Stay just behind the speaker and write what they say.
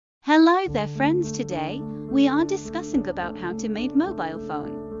Hello there friends, today we are discussing about how to make mobile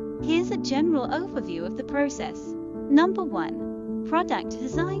phone. Here's a general overview of the process. Number 1. Product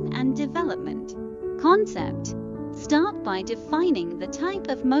design and development. Concept. Start by defining the type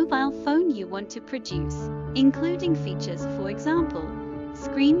of mobile phone you want to produce, including features, for example,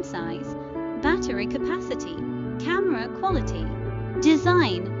 screen size, battery capacity, camera quality.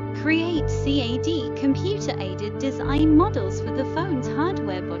 Design. Create CAD computer-aided design models for the phone's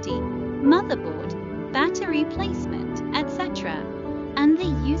hardware body, motherboard, battery placement, etc., and the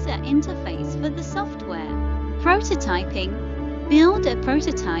user interface for the software. Prototyping. Build a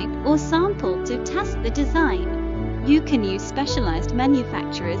prototype or sample to test the design. You can use specialized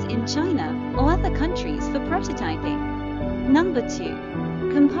manufacturers in China or other countries for prototyping. Number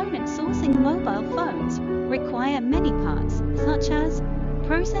 2. Component sourcing. Mobile phones require many parts, such as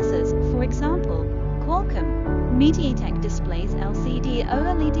processors, for example, Qualcomm, MediaTek displays, LCD,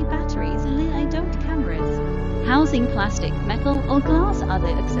 OLED batteries, LED cameras, housing, plastic, metal or glass, other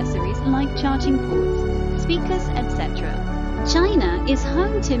accessories like charging ports, speakers, etc. China is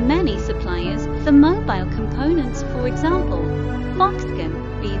home to many suppliers for mobile components, for example, Foxconn,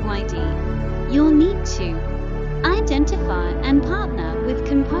 BYD. You'll need to identify and partner with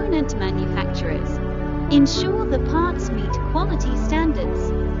component manufacturers. Ensure the parts meet quality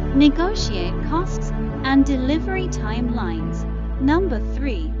standards. Negotiate costs and delivery timelines. Number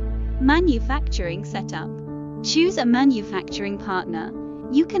 3. Manufacturing setup. Choose a manufacturing partner.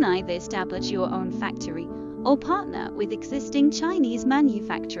 You can either establish your own factory or partner with existing Chinese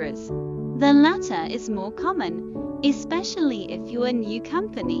manufacturers. The latter is more common, especially if you're a new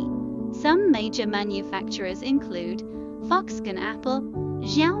company. Some major manufacturers include Foxconn, Apple,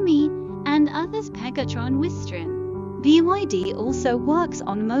 Xiaomi, and others, Pegatron, Wistron. BYD also works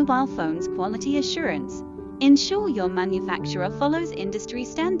on mobile phones quality assurance. Ensure your manufacturer follows industry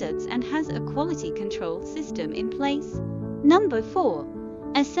standards and has a quality control system in place. Number 4.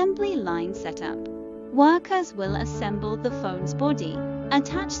 Assembly line setup. Workers will assemble the phone's body,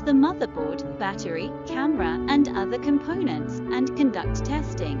 attach the motherboard, battery, camera, and other components, and conduct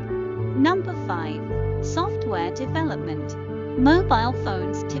testing. Number 5. Software development. Mobile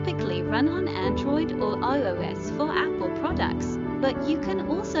phones typically run on Android or iOS for Apple products, but you can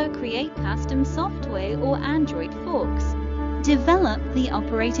also create custom software or Android forks. Develop the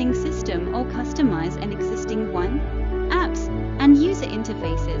operating system or customize an existing one, apps, and user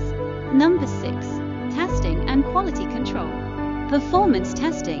interfaces. Number 6. Testing and quality control. Performance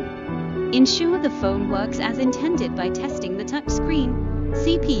testing. Ensure the phone works as intended by testing the touchscreen,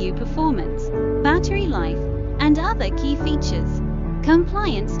 CPU performance, battery life, and other key features.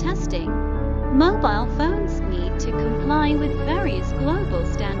 Compliance testing. Mobile phones need to comply with various global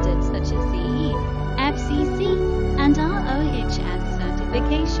standards such as CE, FCC, and RoHS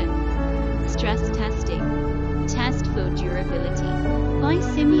certifications. Stress testing. Test for durability by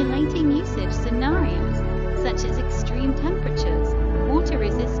simulating usage scenarios such as extreme temperatures, water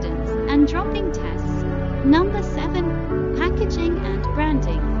resistance, and dropping tests. Number 7. Packaging and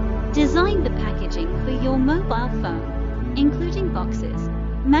branding. Design the packaging for your mobile phone, including boxes,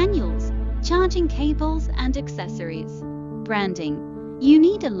 manuals, charging cables, and accessories. Branding. You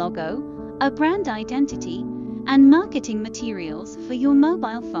need a logo, a brand identity, and marketing materials for your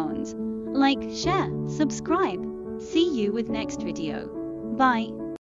mobile phones. Like, share, subscribe. See you with next video. Bye.